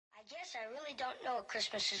guess I really don't know what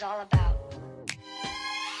Christmas is all about.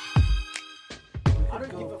 I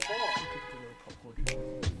don't give a fuck. Popcorn.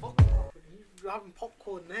 Fuck popcorn. You're having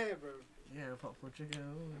popcorn there, bro. Yeah, popcorn chicken.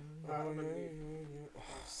 I'll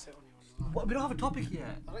sit on you on What? We don't have a topic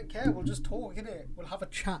yet. I don't care. We'll just talk, innit? We'll have a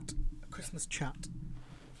chat, a Christmas chat.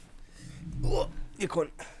 Oh, you cunt.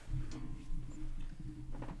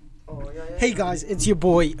 Oh yeah. Hey guys, it's your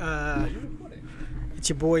boy. It's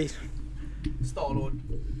your boy. Star-Lord.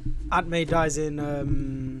 Aunt May dies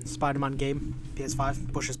in Spider-Man game,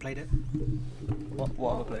 PS5. Bush has played it. What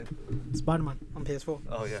have I played? Spider-Man on PS4.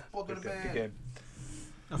 Oh yeah. Fucking Good man. game.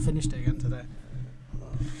 I finished it again today.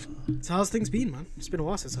 So how's things been, man? It's been a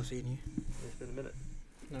while since I've seen you. It's been a minute.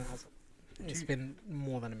 No, it hasn't. It's been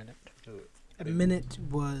more than a minute. Oh, A minute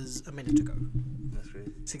was a minute ago. that's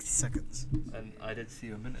crazy. 60 seconds. And I did see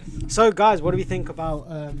you a minute. So, guys, what do we think about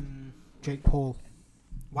Jake Paul?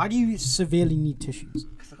 Why do you severely need tissues?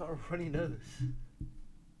 Because I got a runny nose.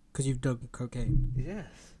 Because you've done cocaine. Yes.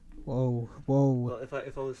 Whoa. Well, if I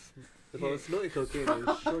was snorting cocaine, it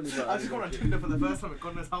was surely not. I just got on Tinder for the first time in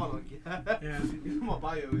God knows how long. Yeah. Yeah. You know what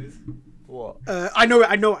my bio is? What? I know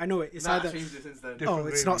it. It's Nah, I either. changed it since then. Oh,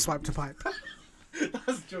 it's not swipe to pipe.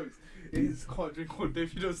 That's jokes. It's can't drink all day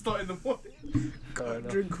if you don't start in the morning. Fair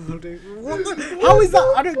enough. Drink all day. What the- How is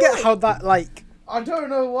that? I don't get how that, like. I don't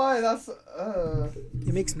know why. That's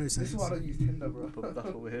It makes no This sense is why I don't use Tinder, bro. But that's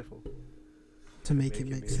what we're here for. to make it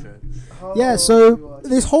make sense. How Yeah, you so are-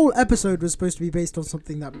 this whole episode was supposed to be based on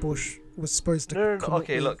something that Bush was supposed to No. come up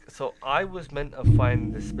Okay, with. look. So I was meant to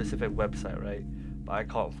find this specific website, right? But I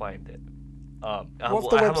can't find it. I What's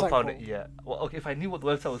the haven't website found it called? yet. Well, okay, if I knew what the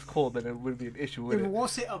website was called, then it wouldn't be an issue, would it?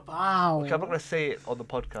 What's it about? Okay, I'm not gonna say it on the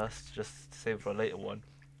podcast, just to save it for a later one.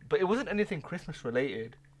 But it wasn't anything Christmas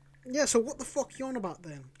related. Yeah, so what the fuck you on about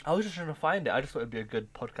then? I was just trying to find it. I just thought it'd be a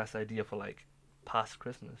good podcast idea for like past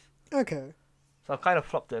Christmas. Okay. So I kind of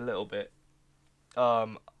flopped it a little bit.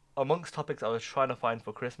 Amongst topics I was trying to find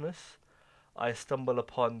for Christmas, I stumbled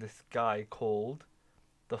upon this guy called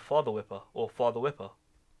the Father Whipper or Father Whipper.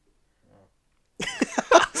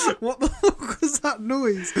 What the fuck was that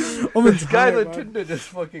noise? This guy on Tinder just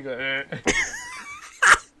fucking That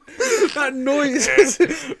noise.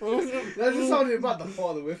 That just sounded about the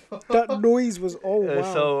father with. That noise was wow.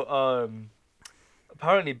 So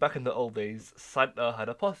apparently back in the old days, Santa had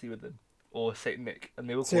a posse with him, or Saint Nick, and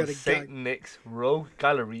they were So he called had a Saint gang. Nick's Rogue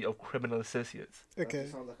Gallery of Criminal Associates. Okay.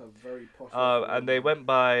 Sounds like a very posh. And they went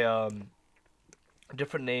by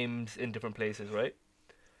different names in different places, right?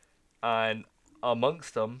 And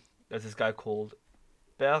amongst them, there's this guy called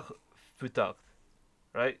Père Futard,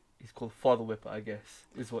 right? He's called Father Whipper, I guess,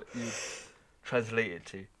 is what you translate it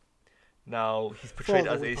to. Now, he's portrayed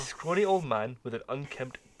Father as a Whipper. scrawny old man with an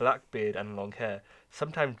unkempt black beard and long hair,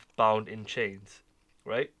 sometimes bound in chains,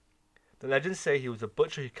 right? The legends say he was a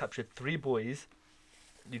butcher who captured 3 boys.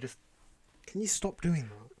 You just... Can you stop doing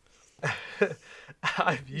that?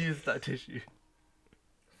 I've used that tissue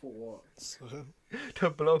For what? to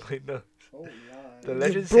blow my nose. Oh, The yeah.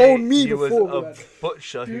 legends blown say me he was before, a man.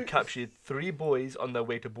 butcher who Dude. captured 3 boys on their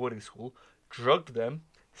way to boarding school, drugged them,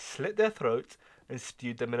 slit their throats, and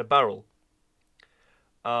stewed them in a barrel.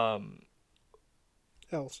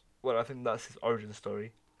 Else. Well, I think that's his origin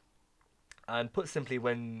story. And put simply,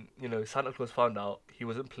 when Santa Claus found out, he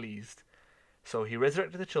wasn't pleased, so he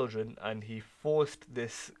resurrected the children and he forced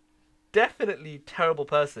this definitely terrible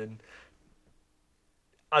person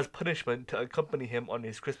as punishment to accompany him on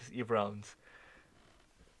his Christmas Eve rounds.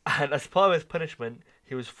 And as part of his punishment,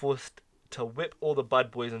 he was forced to whip all the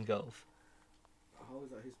bad boys and girls. How is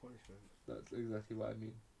that his punishment? That's exactly what I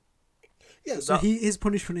mean. Yeah, So so that- his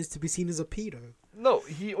punishment is to be seen as a pedo. No,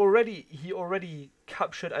 he already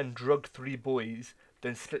captured and drugged 3 boys,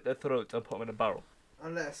 then slit their throats and put them in a barrel.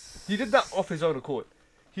 Unless He did that off his own accord.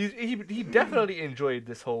 He definitely enjoyed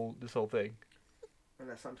this whole thing.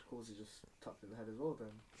 Unless Santa Claus is just tucked in the head as well,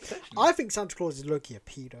 then. I think Santa Claus is low-key a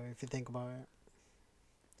pedo, if you think about it.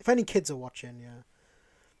 If any kids are watching, yeah.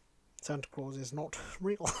 Santa Claus is not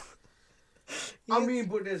real. I mean,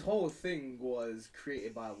 but this whole thing was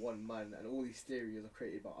created by one man, and all these theories are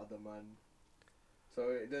created by other man.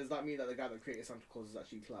 So does that mean that the guy that created Santa Claus is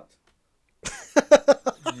actually clapped?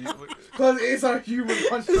 Because it's a human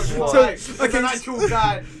construct. So- It's okay, an actual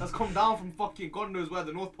guy that's come down from fucking God knows where,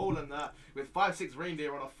 the North Pole and that, with 5-6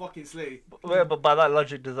 reindeer on a fucking sleigh. But by that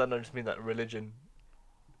logic, does that not just mean that religion?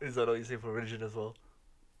 Is that what you say for religion as well?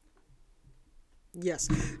 Yes.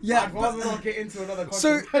 Yeah. I'd rather not get into another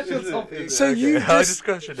So- controversial topic. So you I was just- just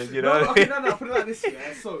questioning, you No, know? okay, no, put it like this,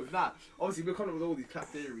 yeah. So, obviously we're coming up with all these clap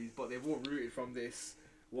theories, but they've all rooted from this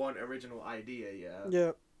one original idea, yeah.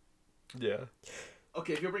 Yeah. Yeah.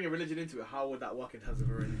 Okay, if you're bringing religion into it, how would that work in terms of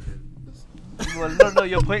a religion? Well, no.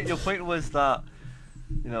 Your point was that,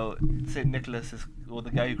 you know, Saint Nicholas is, or the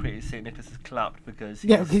guy who created Saint Nicholas is clapped because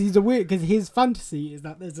Yeah, because he's a weird. Because his fantasy is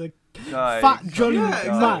that there's a guy, fat jolly Yeah, man.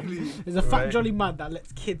 exactly. There's a fat Right. jolly man that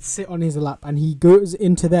lets kids sit on his lap, and he goes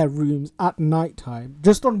into their rooms at night time,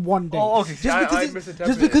 just on one day. Oh, okay. Just See, I because it's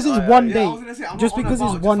misinterpreted. one Yeah, day. I was gonna say, I'm Just not on because about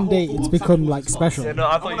it's just one the day, whole it's thought of become Santa like Claus special. Yeah, no,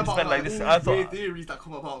 I I'm thought on you about meant like this. all I the weird thought theories that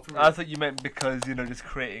come about from I thought you meant because, you know, just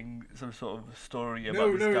creating some sort of story about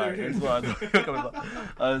No, this no, guy. no, Is no. what I thought you were coming about.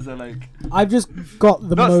 I was like, I've just got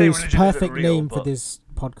the Not saying most religion isn't perfect real, name for but- this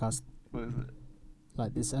podcast, what is it?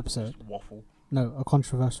 like this episode. Just waffle. No, a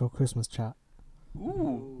controversial Christmas chat.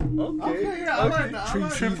 Ooh. Okay, yeah, I like that. I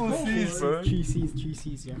like Triple that. C's, bro.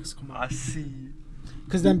 GCs, yes, come I on. see.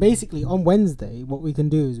 Because then basically on Wednesday, what we can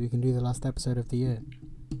do is we can do the last episode of the year.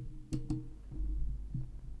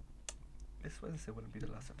 This Wednesday wouldn't be the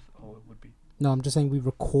last episode. Oh, it would be. No, I'm just saying we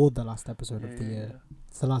record the last episode of the year.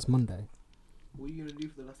 It's the last Monday. What are you gonna do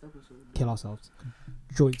for the last episode? Kill ourselves.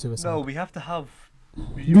 Joint suicide. No, we have to have.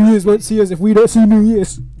 New Year's won't see us if we don't see New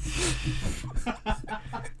Year's.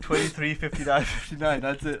 23, 59, 59.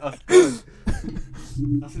 That's it. Us done.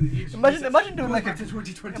 That's in the YouTube. Imagine doing like a. to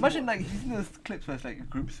 2020. Imagine like you've seen those clips where it's like a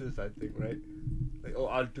group suicide thing, right? Like, oh,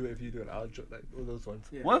 I'll do it if you do it. I'll do it. Like all those ones.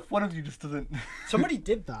 Yeah. What if one of you just doesn't? Somebody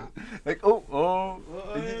did that. Like you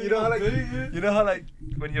know how like you know how like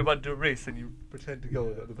when you're about to do a race and you pretend to go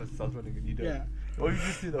and the other person starts running and you don't. Yeah. Or you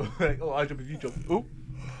just do that. Like, oh, I'll jump if you jump. Oh.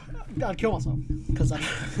 I'd kill myself. Because I'm...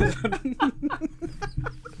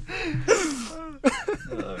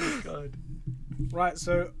 Oh god. Right,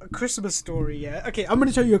 so a Christmas story, yeah. Okay, I'm going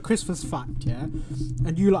to tell you a Christmas fact, yeah?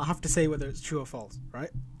 And you lot have to say whether it's true or false, right?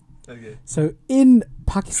 Okay. So in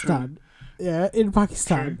Pakistan, in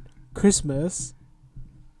Pakistan, Christmas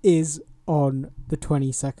is on the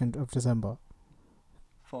 22nd of December.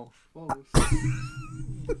 False.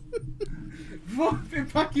 What in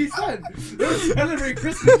Pakistan? They celebrate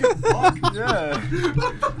Christmas. You fuck. Yeah.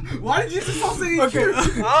 Why did you just stop saying Okay. true?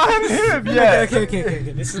 I'm him. Yeah. Okay.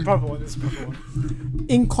 This is a proper one.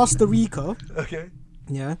 In Costa Rica, Okay.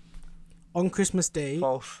 yeah, on Christmas Day.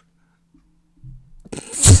 False.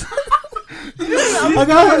 I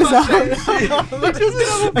got what it's out. He doesn't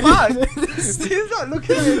have a bag. He's not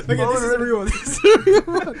looking at his Okay, phone this is a already. real one. This is a real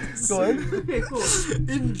one. Go on. Okay, cool.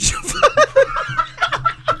 In Japan.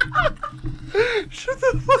 Shut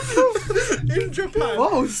the fuck up. In Japan.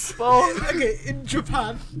 False. Okay, in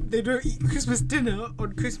Japan, they don't eat Christmas dinner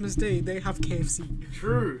on Christmas Day. They have KFC.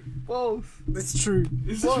 True. False. It's true.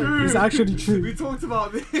 It's What? true. It's actually true. We talked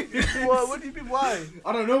about this. What do you mean? Why?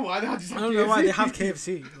 I don't know why. They just I have don't know why KFC. they have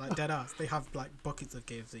KFC. Like dead ass. They have like buckets of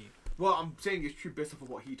KFC. Well, I'm saying it's true based off of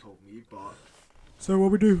what he told me, but So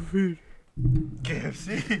what we do for food?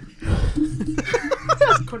 KFC.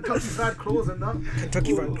 Kentucky Fried Claws and that.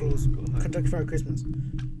 Kentucky Fried Claws. Kentucky Fried Christmas.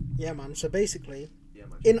 Yeah, man. So basically, Yeah,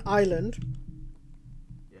 man. in Ireland,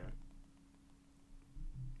 Yeah.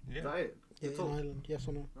 Is Yeah. that it? yeah, That's in all. Ireland, yes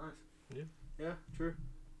or no? Nice. Yeah. Yeah, true.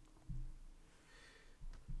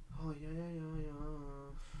 Oh yeah.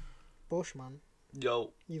 Bosh, man.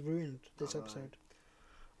 Yo. You've ruined this Alright. episode.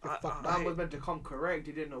 I- Man was meant to come correct.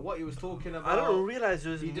 He didn't know what he was talking about. I don't realize it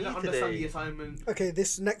was He me didn't understand the today. assignment. Okay,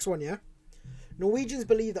 this next one, yeah? Norwegians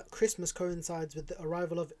believe that Christmas coincides with the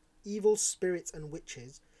arrival of evil spirits and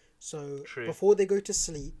witches. So True. before they go to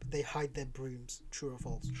sleep, they hide their brooms. True or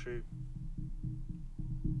false? True.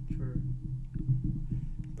 True.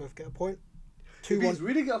 Both get a point. If 2-1. he's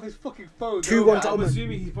reading it off his fucking phone. 2-1 to I'm Oman.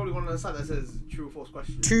 assuming he's probably one on the side that says true or false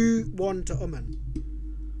question. 2-1 to Oman.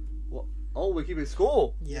 What? Oh, we're keeping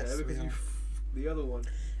score. Yes. yeah, we because are. you the other one.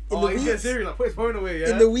 In Oh, the he's getting weeks- serious. Like, put his phone away, yeah?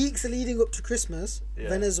 In the weeks leading up to Christmas, Yeah.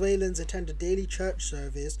 Venezuelans attend a daily church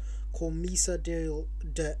service called Misa de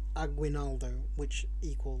Aguinaldo, which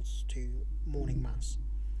equals to morning mass.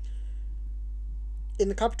 In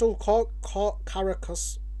the capital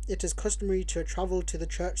Caracas, it is customary to travel to the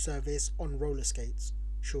church service on roller skates.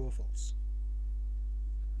 True or false?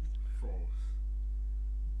 False.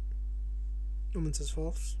 Woman says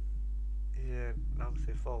false. Yeah, I would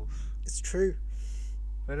say false. It's true.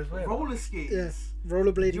 Venezuela. Roller skates. Yeah,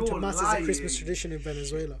 rollerblading to You're mass is a lying. Christmas tradition in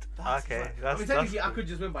Venezuela. Okay, I that's mean, technically, I could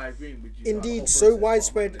just win by agreeing with you. Indeed, so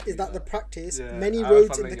widespread is that the practice. Yeah, Many I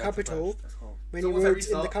roads in finally the got to capital. first. Many So once I roads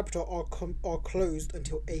in the restart- capital are closed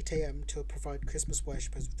until 8 a.m. to provide Christmas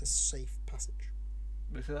worshippers with a safe passage.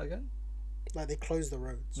 Wait, say that again? Like they close the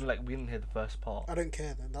roads. Like, we didn't hear the first part. I don't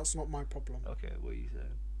care then. That's not my problem. Okay, what are you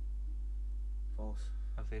saying? False.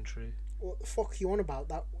 I'm saying true. What the fuck are you on about?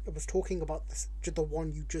 That I was talking about the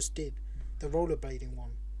one you just did, the rollerblading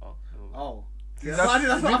one. Oh. Oh. Yeah,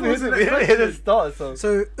 that's what I we was the didn't next hit the question. start, so.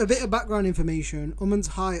 So a bit of background information: Uman's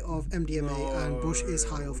high of MDMA No, and Bush is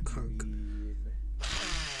high of what do you coke. mean?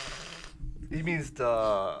 He means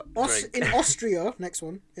the. drink. In Austria, next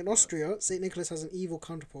one. In Austria, Saint Nicholas has an evil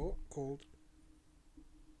counterpart called.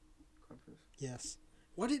 Yes.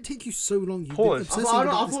 Why did it take you so long? You've Pause. been obsessing I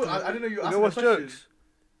about this thought guy. I didn't know you were You know asking what's a question. jokes?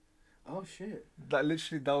 Oh shit. That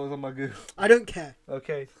literally, that was on my Google. I don't care.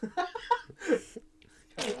 Okay.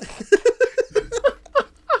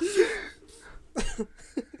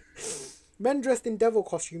 Men dressed in devil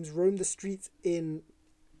costumes roam the streets in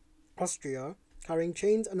Austria, carrying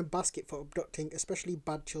chains and a basket for abducting especially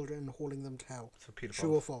bad children and hauling them to hell. So Peter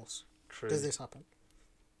True or false? True. Does this happen?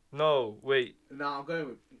 No, wait. Nah, I'm going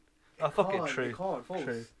with. I fucking Can't, true. it can't, false.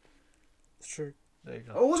 True. It's true. There you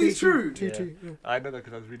go. All these true. Two, Yeah. two. Yeah. I know that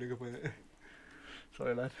because I was reading up on it.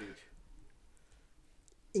 Sorry, lad.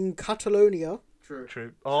 In Catalonia, True.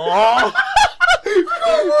 True. Oh!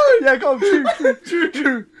 Yeah, go on.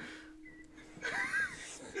 True.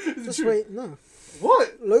 just wait, no.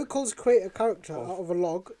 What? Locals create a character False. out of a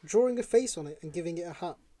log, drawing a face on it and giving it a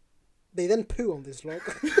hat. They then poo on this log.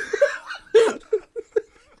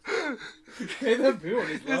 Hey, they're boo on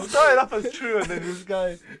this It one. started off as true and then this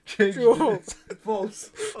guy changed True or it. false?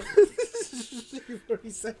 False. You've already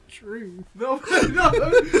said true. No.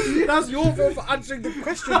 That's your fault for answering the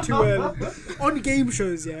question too early. On game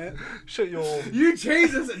shows, yeah. Shut your... You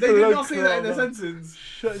changed it. They did not say that in the sentence.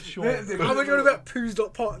 Shut your... They- How much you on about poo's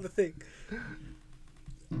not part of the thing?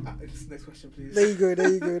 Next question, please. There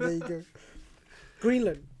you go.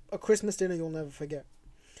 Greenland, a Christmas dinner you'll never forget.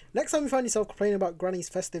 Next time you find yourself complaining about Granny's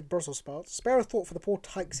festive Brussels sprouts, spare a thought for the poor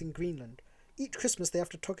tykes in Greenland. Each Christmas they have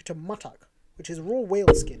to tuck it to mattak, which is raw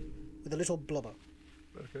whale skin with a little blubber,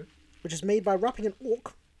 Okay. which is made by wrapping an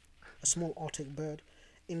auk, a small Arctic bird,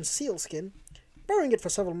 in seal skin, burying it for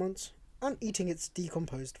several months, and eating its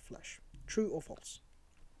decomposed flesh. True or false?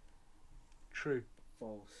 True.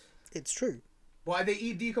 False. It's true. Why they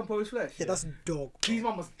eat decomposed flesh? Yeah, that's dog. These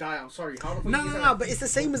man must die. I'm sorry. How the fuck No, you eat no, that? but it's the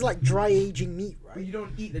same as like dry aging meat, But right? you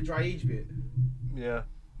don't eat the dry age bit. Yeah.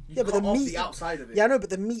 You Yeah, but cut the off meat- the outside of it. Yeah, I know, but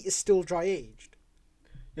the meat is still dry aged.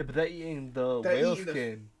 Yeah, but they're eating the They're whale eating the-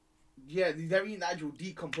 skin. Yeah, they're eating the actual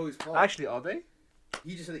decomposed part. Actually, are they?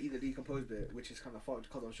 You just said to eat the decomposed bit, which is kind of fucked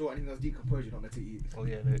because I'm sure anything that's decomposed you're not meant to eat. Oh,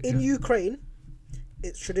 yeah. No, In yeah. Ukraine,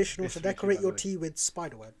 it's traditional It's to YouTube, by decorate the your way. tea with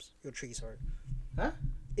spider webs. Your tree, sorry. Huh?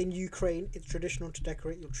 In Ukraine, it's traditional to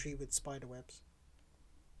decorate your tree with spider webs.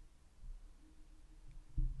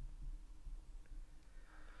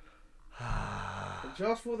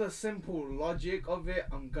 Just for the simple logic of it,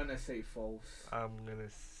 I'm gonna say false. I'm gonna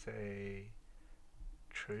say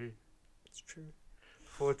true. It's true.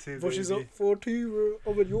 4-2, Bush is up baby. 4-2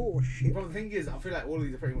 over your shit. But the thing is, I feel like all of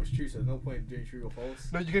these are pretty much true, so there's no point in doing true or false.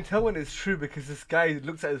 No, you can tell when it's true because this guy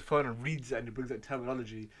looks at his phone and reads it and he brings out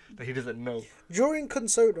terminology that he doesn't know. During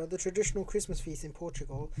Consoda, the traditional Christmas feast in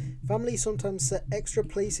Portugal, families sometimes set extra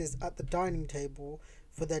places at the dining table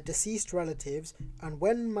for their deceased relatives, and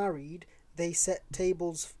when married, they set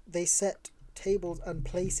tables and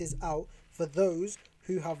places out for those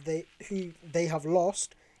who they have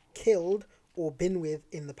lost, killed, or been with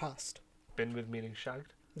in the past. Been with meaning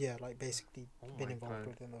shagged. Yeah, like basically Oh been my involved God.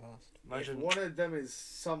 with in the past. Imagine. If one of them is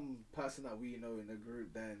some person that we know in the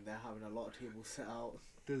group, then they're having a lot of tables set out.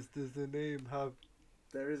 Does the name have?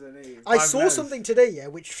 There is a name. I Five saw letters. something today, yeah,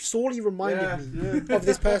 which sorely reminded Yeah. me of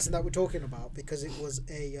this person that we're talking about because it was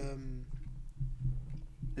a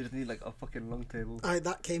They just need like a fucking long table.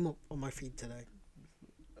 that came up on my feed today.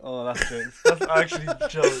 Oh, that's jokes. That's actually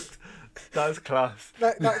joked. That's class.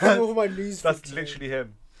 That came up on my news feed. That's today. literally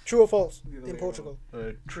him. True or false The other in way Portugal.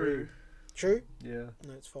 True. True? Yeah.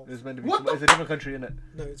 No, it's false. It's meant to be. What It's a different country, innit?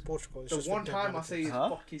 No, it's Portugal. It's The just one for dead time I say relatives. it's Huh?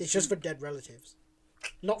 fucking It's just true. for dead relatives,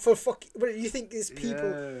 not for fuck. But you think these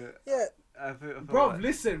people? Yeah. I feel Bro, like-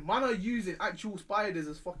 listen, man are using actual spiders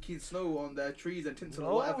as fucking snow on their trees and tinsel No,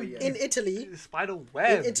 or whatever, yeah. In Italy, Spider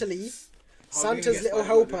web. in Italy, How do you Santa's get little spider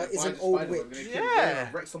helper web? is Find an a old spider web, witch. gonna kill- Yeah.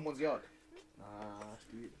 gonna wreck someone's yard.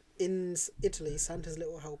 Dude. In Italy, Santa's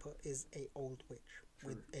little helper is a old witch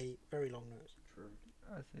with a very long nose. True.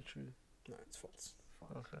 I say true. No, it's false.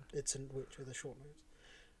 Okay. It's a witch with a short nose.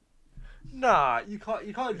 Nah, you can't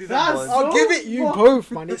do that. That's one. so- I'll give it you fuck.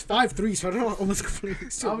 both, man. It's 5-3, so I don't know almost completely.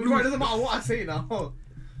 I mean, bro, it doesn't matter what I say now.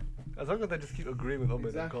 As long as they just keep agreeing with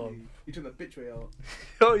Ahmed and calm. Exactly. You took the bitch way out.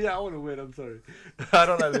 Oh yeah, I want to win. I'm sorry. I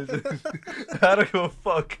don't like this. I don't give a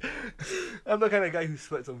fuck. I'm the kind of guy who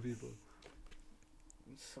sweats on people.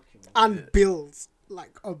 I'm sucking, man. And builds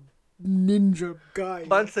like a ninja guy.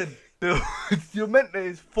 Man said, "Dude, you meant that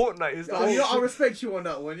it's Fortnite. It's Oh, not." you know, I respect you on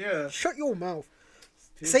that one, yeah. Shut your mouth.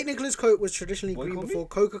 St. Nicholas coat was traditionally What you green call me? before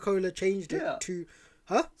Coca-Cola changed Yeah. it to...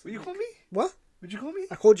 Huh? What you call me? What? What'd you call me?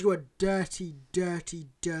 I called you a dirty, dirty,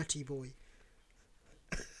 dirty boy.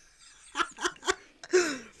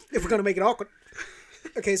 If we're going to make it awkward.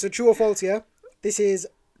 Okay, so true or false, yeah? This is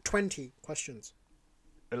 20 questions.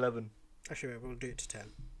 11. Actually, wait, we'll do it to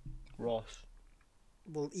 10. Ross.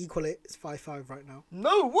 We'll equal it. It's 5-5 right now.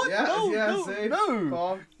 No, what? Yeah, no, yeah, no, same. no,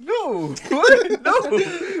 Calm. no, what?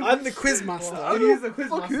 No. I'm the quiz master. Well, he's the quiz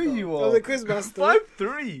Fuck master. who you I'm are. the quiz master.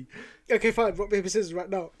 5-3. Okay, fine. Rock, paper, scissors right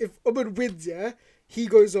now. If Umar wins, yeah, he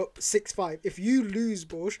goes up 6-5. If you lose,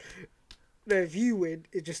 Bush, no, if you win,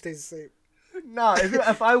 it just stays the same. Nah,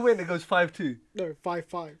 if I win, it goes 5-2. No,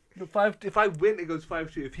 5-5. No, 5. If I win, it goes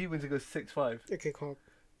 5-2. If he wins, it goes 6-5. Okay, calm.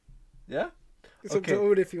 Yeah. It's up to Okay.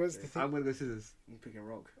 Owen if he wants to think. I'm gonna go scissors. I'm picking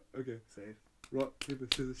rock. Okay. Safe. Rock, paper,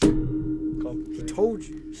 scissors. Come. He told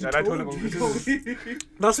you. He And I told him told I'm you. gonna scissors.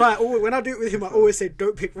 That's why when I do it with him, I always say,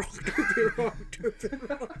 don't pick wrong, don't pick wrong, don't pick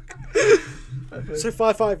wrong. So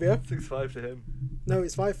 5-5, yeah? 6-5 to him. No,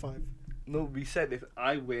 it's 5-5. No, we said if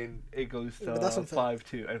I win, it goes to But that's unfair.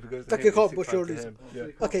 5-2, and if it goes to Okay, him, calm, it's Bush, 6-5 you're to losing. him.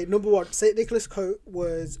 Yeah. Okay, number one. St. Nicholas coat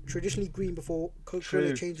was traditionally green before Coca-Cola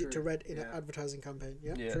True. changed it to True. red in an Yeah. advertising campaign.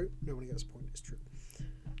 Yeah? Yeah. True? Nobody gets a point. It's true.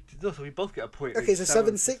 No, so we both get a point. Okay, It's so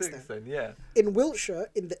 7-6 then. Yeah. In Wiltshire,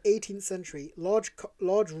 in the 18th century, large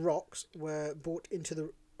rocks were brought into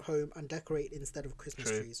the home and decorated instead of Christmas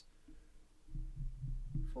True. trees.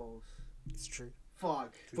 False. It's true.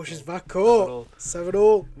 Fuck. Bush is back 7-all. up.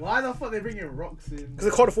 7-all. Why the fuck they bringing rocks in? Because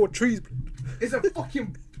they can't afford trees. It's a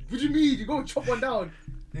fucking. What do you mean? You go chop one down.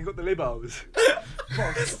 You got the labour hours.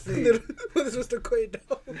 Fuck's sake. They're supposed to cut it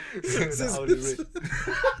down. The hourly rate.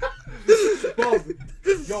 Bob,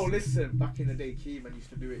 yo, listen. Back in the day, Keyman used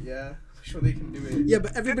to do it. Yeah, I'm sure they can do it. Yeah,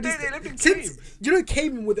 but everybody's They lived in since caves. you know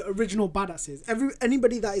cavemen were the original badasses.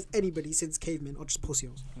 Anybody that is anybody since cavemen are just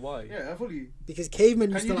pussies Why? Yeah, I fully. because cavemen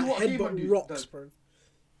Can used you to do like what a caveman headbutt do- rocks, does? bro.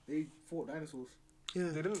 They fought dinosaurs. Yeah.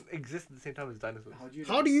 They didn't exist at the same time as dinosaurs. How do you?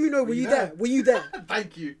 How do you know? Were you there? Were you there?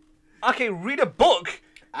 Thank you. Okay, read a book.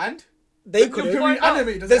 And They you could can have. read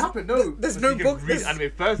anime. Does it happen? No. There's So no you can book. Read There's,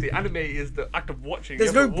 anime. Firstly, anime is the act of watching.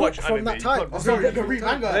 there's You have no to book watch from anime. that You time. can't Oh, There's read sorry, no you can book read from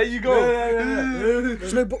that time. manga. There you go.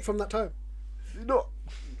 There's no book from that time. No.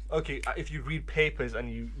 Okay, if you read papers and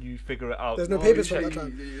you figure it out. There's no No, papers you from check- that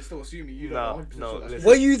time. You're still assuming you No, don't no, know 100% listen.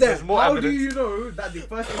 Were you there? There's more How evidence. do you know that the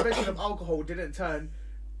first invention of alcohol didn't turn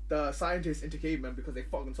the scientists into cavemen because they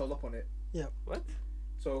fucked themselves up on it? What?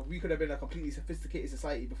 So we could have been a completely sophisticated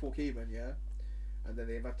society before cavemen, yeah? And then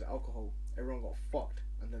they invented alcohol. Everyone got fucked,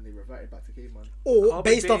 and then they reverted back to caveman. Or Carbon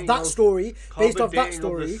based off dating that of- story, based off that Carbon dating of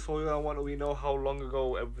story. the soil, I want we know how long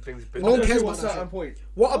ago everything's been. No one Up cares to about a that certain shit. point.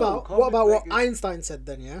 What No, about carbon what dating- Einstein said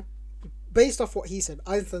then? Yeah, based off what he said,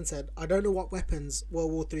 Einstein said, "I don't know what weapons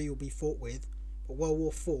World War III will be fought with, but World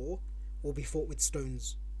War IV will be fought with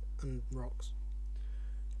stones and rocks."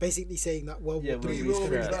 Basically saying that World Yeah, War we III We is will going will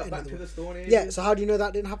to be revert the revert end back of the to world. the Stone Age. Yeah. So how do you know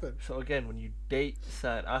that didn't happen? So again, when you date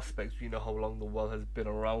certain aspects, you know how long the world has been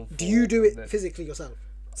around for. Do you do and it then- physically yourself?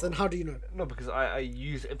 So then how do you know? No, because I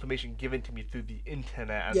use information given to me through the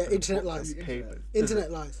internet. And Yeah, through internet books lies. and papers.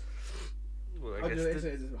 Internet lies. Well, I How do, guess you know,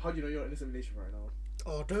 this- how do you know you're in a simulation right now?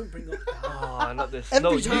 Oh, don't bring up. Ah, not this. Every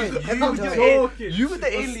no, time, you, every you, time. you with the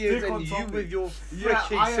Let's aliens stick on and you topic. with your Yeah,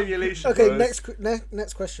 freaking I am- simulation. Okay, bros.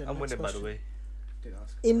 next question. I'm next winning, by the question. way. Didn't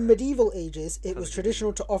ask. In medieval ages, it was Television.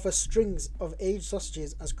 traditional to offer strings of aged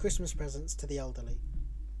sausages as Christmas presents to the elderly.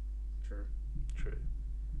 True. True.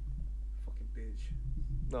 Fucking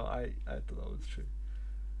bitch. No, I thought that was true.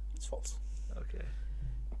 It's false. Okay.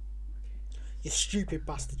 You stupid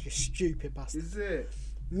bastard, you stupid bastard. Is it?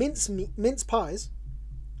 Mince pies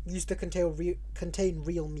used to contain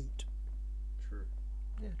real meat. True.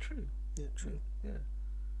 Yeah, true. Yeah, true. Yeah.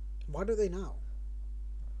 Why don't they now?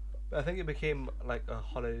 I think it became like a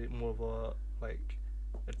holiday, more of a like.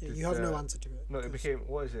 A Yeah, you have no dessert. answer to it. No, it 'cause became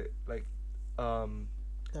what is it like?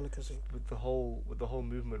 delicacy. With the whole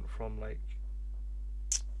movement from like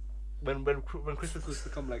when Christmas was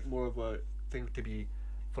become like more of a thing to be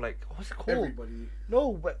for like what's it called? Everybody.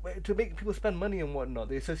 No, but to make people spend money and whatnot,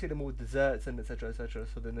 they associate them with desserts and etc. etc.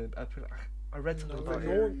 So then I read something No, about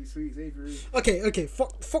no. it. Very sweet, savory. Okay.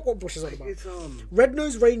 Fuck what Bush is on about. It's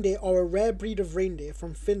Red-nosed reindeer are a rare breed of reindeer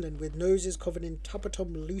from Finland with noses covered in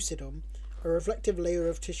tapetum lucidum, a reflective layer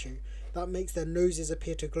of tissue that makes their noses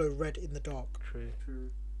appear to glow red in the dark. true. True.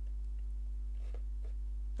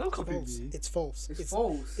 Don't copy False. me. It's false. It's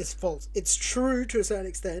false. It's false. It's true to a certain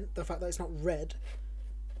extent, the fact that it's not red,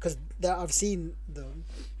 because I've seen them,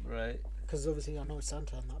 Right. because obviously I know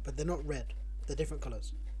Santa and that, but they're not red. They're different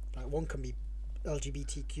colours. Like one can be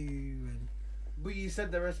LGBTQ and... But you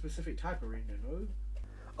said they're a specific type of reindeer, no?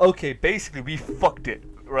 Okay, basically we fucked it,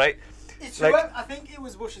 right? It's Like- I think it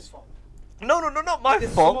was Bush's fault. No, not my Someone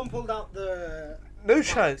fault. pulled out the. No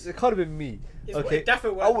chance. It can't have been me. Okay. It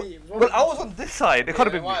definitely I wasn't wa- me. It was one well, of I you. was on this side. It can't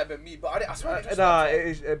have been might me. have been me, but I swear. I just Nah,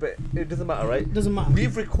 snapped it. but it doesn't matter, right? Doesn't matter.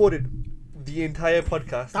 We've recorded the entire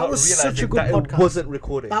podcast. That not was such a realising good that podcast. It wasn't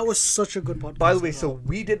recording. That was such a good podcast. By the way, as so well.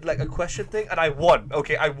 we did like a question thing, and I won.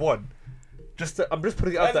 Okay, I won. I'm just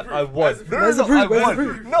putting it out Where's there. the I proof? won. Where's the proof? Where's the proof? I Where's the won.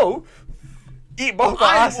 proof? No. Eat both my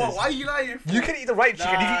I asses. won. Why are you lying for? You can eat the right cheek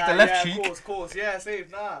and you can eat the left yeah, cheek. Of course. Yeah,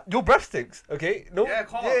 safe. Nah. Your breath stinks. Okay. No. Yeah,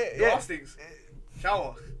 calm. Yeah. Your Yeah. ass stinks.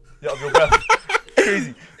 Shower. Yeah, of your breath.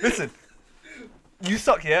 Crazy. Listen. You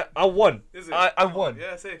suck. Yeah. I won. Is it? I won.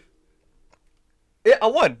 Yeah, safe. Yeah, I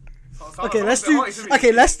won. Okay, let's do.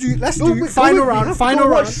 Okay, let's do wait, final we round. have to Final go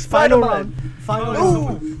round. watch Final Spider-Man. round. Final No.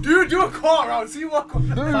 round. Do a car round. See what.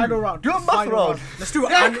 Final round. Do a math Final round. Let's do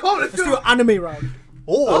Yeah, an. come on, Let's let's do do an anime round.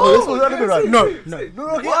 Oh, this was yeah, anime round. safe, No, safe, no. safe. No,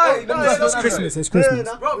 okay. Why? No, No, no, it's no, It's no, Christmas. no. It's Christmas.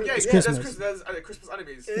 No, no, Bro, yeah, It's there's Christmas. Christmas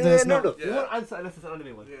animes. There's no, not. no. Yeah. You won't answer unless it's an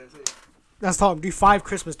anime one. Yeah, safe. That's Tom. Do 5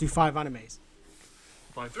 Christmas. Do 5 animes.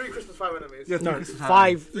 3 Christmas, 5 animes. Yeah, No, Christmas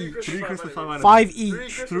 5 Three each. Christmas, 5 animes. 5 Three each.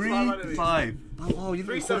 Christmas, 3, 5 animes. 5. Oh, you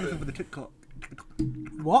Three, didn't seven. record for the TikTok.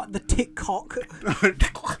 What? The TikTok?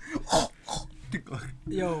 TikTok.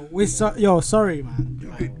 Yo, sorry,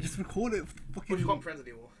 man. Okay, just record it. Which Fucking. can't friends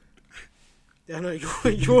anymore. Yeah, no,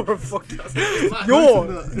 you're a fucking.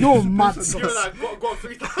 You're You're mad. You're Sus. like, got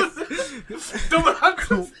 3,000. Double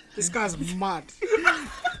handles. This guy's mad.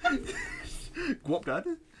 Guap dad?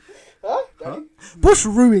 Bush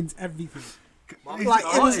ruins everything. He's Like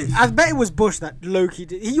an it was. artist. I bet it was Bush that Loki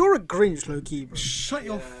did. You're a Grinch, Loki, bro. Shut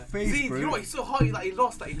your Yeah. face, See, bro. you know what? He's so hard that he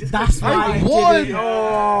lost that he did. That's why I I won. did it. Oh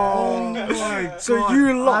Oh. my So God. you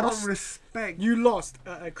I lost. don't respect You lost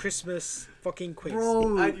at a Christmas fucking quiz.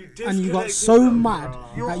 bro. And you got so mad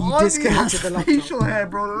that you disconnected the laptop. facial hair,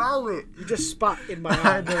 bro. Allow it. You just spat in my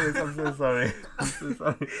I eye. know it. I'm so sorry. I'm so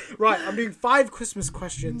sorry. Right, I'm doing 5 Christmas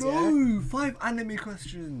questions. Yeah. No, 5 anime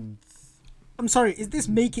questions. I'm sorry. Is this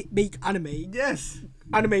make anime? Yes.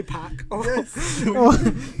 Anime pack. Oh. Yes.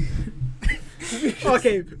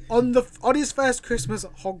 Okay. On his first Christmas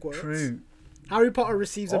at Hogwarts, True. Harry Potter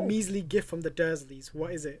receives a Oh. measly gift from the Dursleys.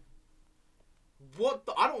 What is it? What?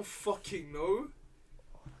 I don't fucking know.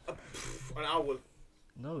 An owl.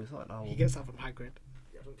 No, it's not an owl. He gets that from Hagrid.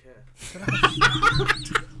 Yeah, I don't care.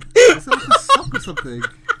 It's like a sock or something.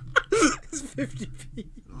 It's 50p.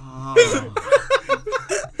 Ah.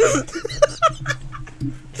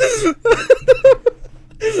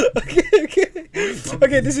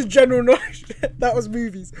 Okay, this is general knowledge. That was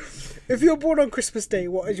movies. If you're born on Christmas Day,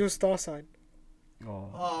 what is your star sign? Oh.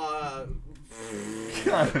 Uh,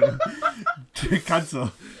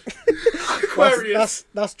 Cancer. Aquarius.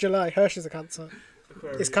 That's July. Hirsch is a Cancer.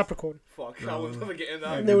 Aquarius. It's Capricorn. Fuck, I will never get in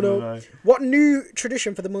that. No. What new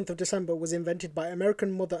tradition for the month of December was invented by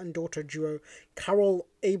American mother and daughter duo Carol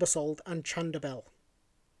Abersold and Chanda Bell?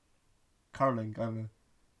 Caroling, I don't know.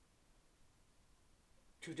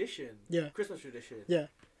 Tradition. Yeah. Christmas tradition. Yeah.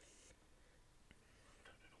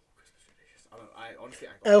 Christmas tradition. I honestly.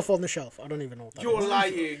 I got Elf on the Shelf. I don't even know what that You're is.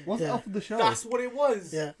 lying. What's Yeah. Elf on the Shelf? That's what it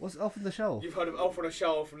was. Yeah. What's Elf on the Shelf? You've heard of Elf on a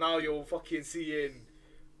Shelf. Now you're fucking seeing.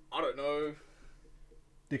 I don't know.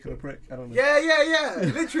 Dick on a prick. I don't know. Yeah.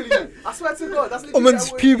 Literally. I swear to God. That's literally.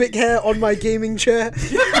 Woman's what it pubic is. hair on my gaming chair.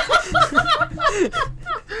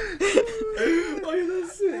 Oh, you're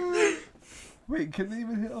so sick. Wait, can they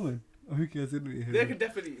even hit Owen? Oh, who cares? They don't hit They him. can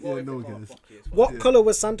definitely. Yeah, if no they one can't, cares. fuck it, fuck What Yeah. colour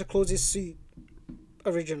was Santa Claus's suit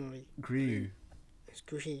originally? Green. It's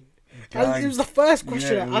green. Gang. It was the first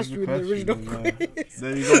question Yeah, I it was asked the you in the original question, yeah. quiz.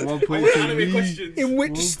 Then you got 1 it. point Oh, to anime me. questions.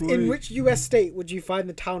 In which US state would you find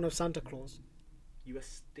the town of Santa Claus?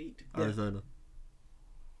 U.S. state. Arizona.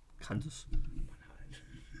 Kansas.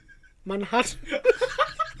 Manhattan.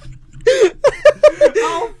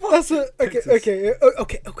 That's a okay.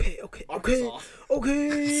 Arkansas.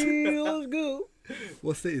 Okay, let's go.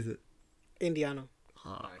 What state is it? Indiana.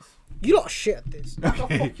 Nice. You lot are shit at this. What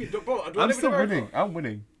the fuck you do, bro? Do I I'm live in still America? winning. I'm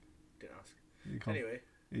winning. Didn't ask. You can't. Anyway.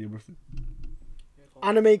 Yeah, you're birthday.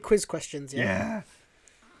 Anime quiz questions. Yeah. Yeah.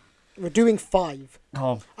 We're doing 5.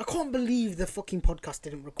 Oh. I can't believe the fucking podcast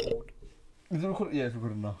didn't record. Is it recorded? Yeah, it's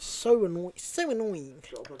recorded now. So annoying. So annoying.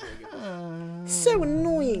 Shut up, I'm So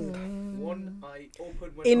annoying. One eye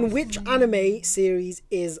open. When In I which see- anime series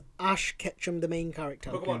is Ash Ketchum the main character?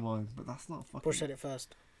 Pokemon. Pokemon, but that's not fucking. Bush said it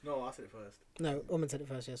first. No, I said it first. No, Woman said it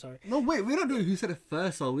first. Yeah, sorry. No, wait, we're not doing who said it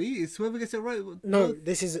first, are we? It's whoever gets it right. No,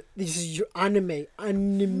 this is your anime.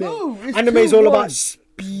 Anime. No, it's Anime is all 2-1. about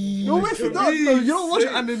speed. No, it's not. No, you don't watch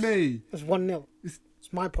anime. It's 1-0. It's-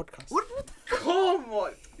 It's my podcast. What the Come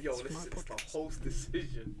on. Yo, It's this my is the podcast. host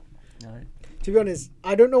decision. Alright. To be honest,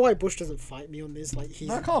 I don't know why Bush doesn't fight me on this. Like he's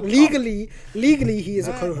No, come on. legally he is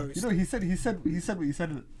a Nah, co-host. You know, he said what he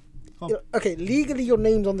said. Yeah, okay, legally your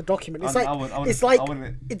name's on the document. It's I like would- it's like I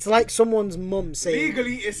wouldn't- it's like someone's mum saying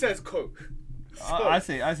Legally, it says Coke. I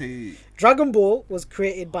say. Dragon Ball was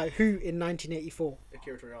created by who in 1984?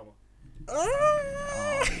 Akira Toriyama.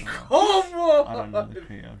 Ah! Come on. I don't know the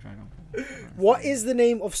creator of Dragon Ball. What is the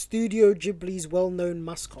name of Studio Ghibli's well-known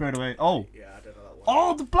mascot? Straight away. Oh, Yeah, I don't know that one.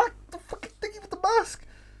 oh, the fucking thingy with the mask.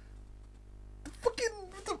 The fucking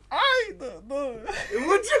with the eye.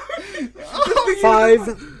 What you?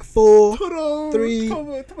 5, 4. Toro, 3.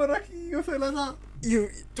 Tomaraki, or something like that. You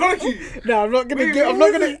Turkey. no, I'm not gonna Wait, give. I'm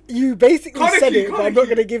what not was gonna. You basically said Kaneki, it, but I'm not Kaneki.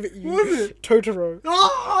 gonna give it you. What was it? Totoro.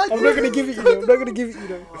 Oh, I'm not gonna give it you. Though. I'm not gonna give it you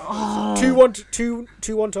though.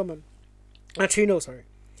 2-1 Tommen. 2-0, sorry.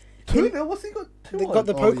 Tuna, what's he got? They got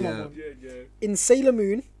the Pokemon yeah. one. Yeah. In Sailor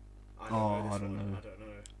Moon, I don't know.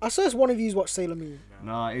 I saw one of you watch Sailor Moon.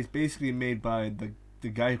 Nah, it's basically made by the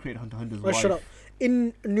guy who created Hunter x Hunter's wife. Shut up.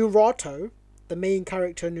 In Naruto, the main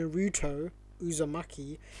character Naruto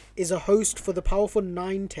Uzumaki is a host for the powerful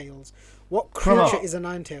Ninetales. What Come creature on. is a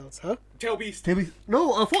Ninetales? Huh? Tail Beast.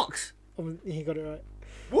 No, a fox. Oh, he got it right.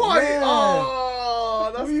 What? Yeah.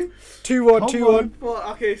 Oh, that's 2-1. Come 2-1. on.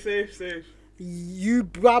 Well, okay, safe.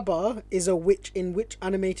 Yubaba is a witch in which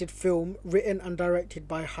animated film written and directed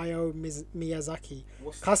by Hayao Miyazaki?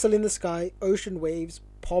 What's Castle in the Sky, Ocean Waves,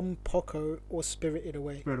 Pom Poko, or Spirited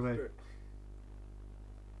Away? Straight away.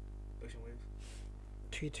 Ocean Waves?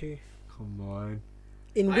 2-2. Come on.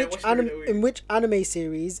 In I which watched Spirited Away. in which anime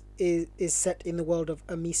series is set in the world of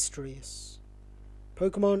Amistrius?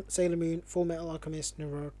 Pokemon, Sailor Moon, Full Metal Alchemist,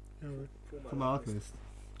 Naruto. Come on, Alchemist.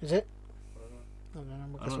 Is it? I I don't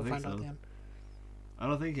know. I I guess don't we'll think find out at so. the end. I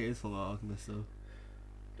don't think it is Full Metal Alchemist though.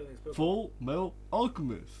 don't think it's Pokemon. Full Metal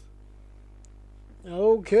Alchemist.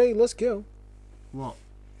 Okay, let's go. What?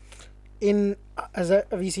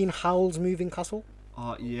 Have you seen Howl's Moving Castle?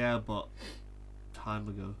 Yeah, but time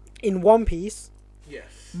ago. In One Piece, Yes.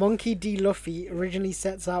 Monkey D. Luffy originally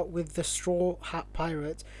sets out with the Straw Hat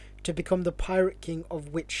Pirates to become the pirate king of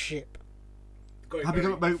which ship? Going Happy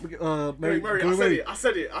Murray. Mary, Murray, I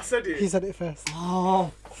said it. He said it first.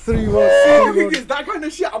 Oh, 3-1. Oh, 3-1. because that kind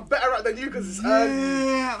of shit I'm better at than you because it's early.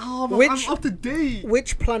 yeah. Oh, but Which- I'm up to date.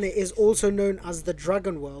 Which planet is also known as the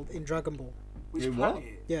Dragon World in Dragon Ball? Which Wait, what?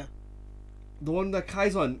 planet? Yeah. The one that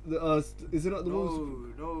Kai's on. Is it not the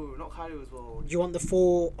one? No, not Kaido as well. Do you want the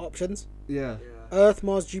 4 options? Yeah. Yeah. Earth,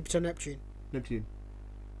 Mars, Jupiter, Neptune. Neptune,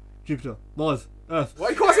 Jupiter, Mars, Earth. Why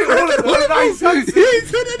you can't say all of them? What? Nice. He ain't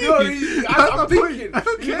said Yo, anything. I'm thinking. I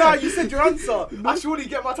don't You care. know, you said your answer. I surely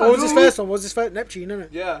get my time. What was his first one? What was his first? Neptune, isn't it?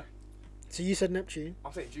 Yeah. So you said Neptune.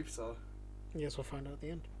 I'm saying Jupiter. Yes, we'll find out at the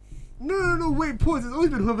end. No, wait, pause. It's always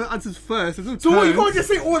been whoever answers first. There's no So what? You turns. can't just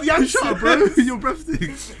say all the answers. Shut up, bro. Your breath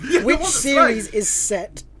stinks. Yeah, Which what the series fuck? is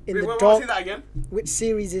set in Wait, the wait, dark? say that again. Which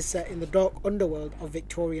series is set in the dark underworld of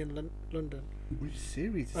Victorian London? Which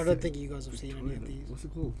series? I don't think you guys have seen any of these. What's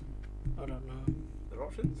it called? I don't know. The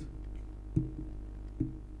options? Did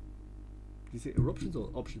you say eruptions or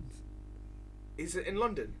options? Is it in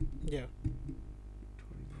London? Yeah.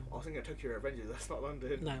 I was thinking Tokyo Revengers. That's not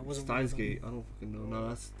London. No, it wasn't. Steins Gate. I don't fucking know. No,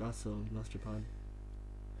 that's Japan.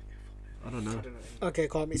 I don't know. I don't know. Okay,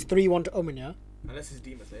 calm. It's 3-1 to Omen, yeah? Unless it's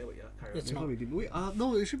Demon Slayer, but yeah, carry on. It's It not. can't be deep. Wait,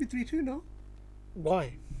 no, it should be 3-2 now.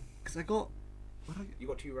 Why? Cause I got. What I get? You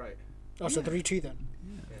got 2 right. Oh, so Yeah. 3-2 then.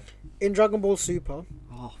 Yeah. In Dragon Ball Super,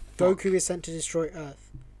 Oh, fuck. Goku is sent to destroy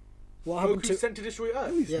Earth. What happened Goku's to... sent to destroy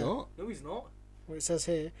Earth. No, he's Yeah. not. No, he's not. What it says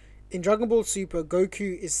here. In Dragon Ball Super,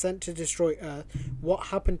 Goku is sent to destroy Earth. What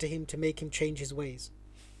happened to him to make him change his ways?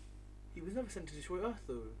 He was never sent to destroy Earth,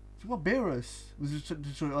 though. So what? Beerus was just trying to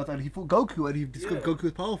destroy Earth, and he fought Goku, and he discovered Yeah. Goku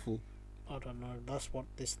was powerful. I don't know. That's what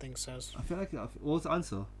this thing says. I feel like. What was the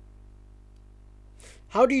answer?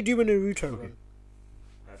 How do you do a Naruto run?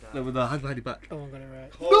 No, with the hand behind your back. Oh, I got it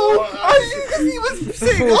right. He was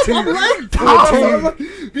saying,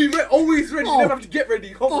 4-2. Be always ready. You Oh. never have to get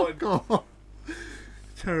ready. Come on. Fuck off.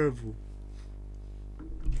 Terrible.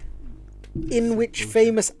 In which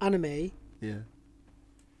famous anime Yeah.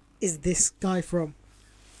 is this guy from?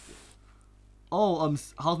 Oh,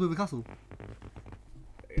 Howl's Moving Castle.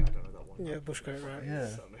 Yeah, I don't know that one. Yeah, Bush got it right. Yeah.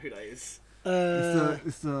 I don't know who that is.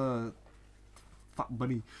 It's the fat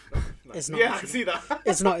bunny. No. It's not Yeah, I actually. can see that.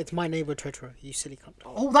 It's not. It's My Neighbor Totoro. You silly cunt.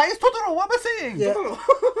 Oh, that is Totoro. What am I saying? Yeah.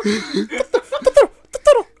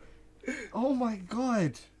 Oh my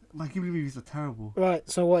god. My Ghibli movies are terrible. Right.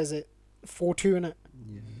 So what is it? 4-2 in it.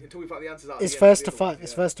 Yeah. Until we find the answers out. It's at the end first of to the 5. other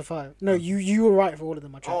It's ones, first to 5. No, you were right for all of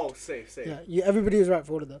them. I checked. yeah. Oh, safe. Yeah. Everybody was right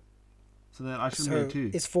for all of them. So then I should So be in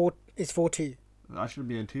 2. it's 4-2. I should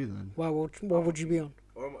be in 2 then. What would you be on?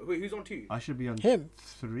 Wait, who's on 2? I should be on Him.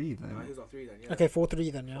 3 then. Who's on 3 then? Yeah. Okay,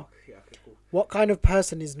 4-3 then. Yeah. Fuck, yeah. Okay. Cool. What kind of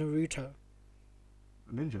person is Naruto?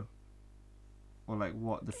 Ninja. Or like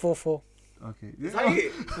what? The 4-4. okay. Is that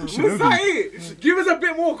it? Was Shinobi. that it? Give us a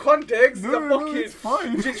bit more context. No, the no, fucking it's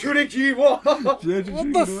fine. Jinchuriki, what? Yeah,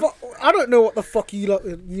 What the fuck? I don't know what the fuck you lot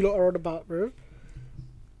are on about, bro.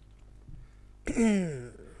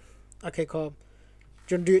 Okay, calm.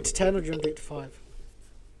 Do you want to do it to 10 or do you want to do it to 5?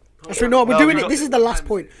 Actually, no, we're Well, doing we it. got- This is the last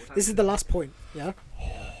point. This is the last point. Yeah.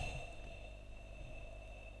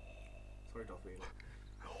 Sorry, Darth Vader.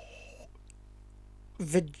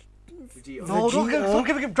 Vegeta No, don't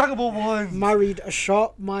give him Dragon Ball ones. married a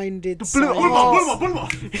sharp-minded blue- scientist.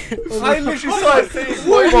 Bulma. I literally started saying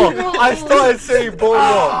Bulma. I started saying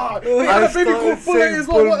Bulma. We had a baby called Bullet as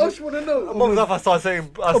well. What else you want to know? Among I started saying.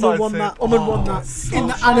 Omen won that. Omen won that in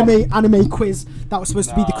the anime quiz that was supposed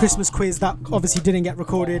to be the Christmas quiz that obviously didn't get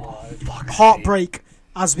recorded. Heartbreak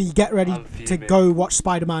as we get ready I'm to fuming. go watch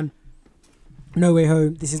Spider-Man No Way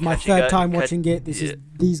Home. This is my Catch you third guys- time catch- watching it. This is yeah.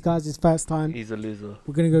 these guys' first time. He's a loser.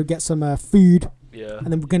 We're gonna go get some food Yeah. and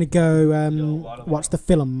then we're gonna go watch the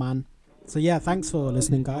film, man. So yeah, thanks for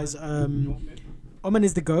listening, guys. Omen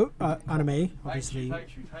is the GOAT at anime, obviously.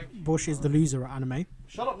 Thank you. Bush is the loser at anime,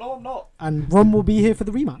 Shut up, no I'm not. and Rom will be here for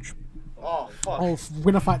the rematch. Oh, fuck. Oh,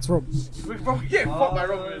 winner fights Rom. Bro, yeah, fuck my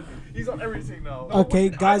Robin. He's on everything now. Okay,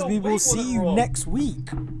 guys, I we don't will wait see for the you Rom. next week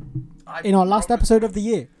in our last episode of the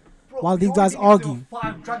year. While these guys argue.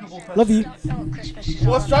 Love you. Don't know what Christmas is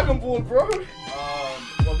all What's about. Dragon Ball, bro?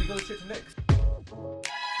 Well, we go straight to next.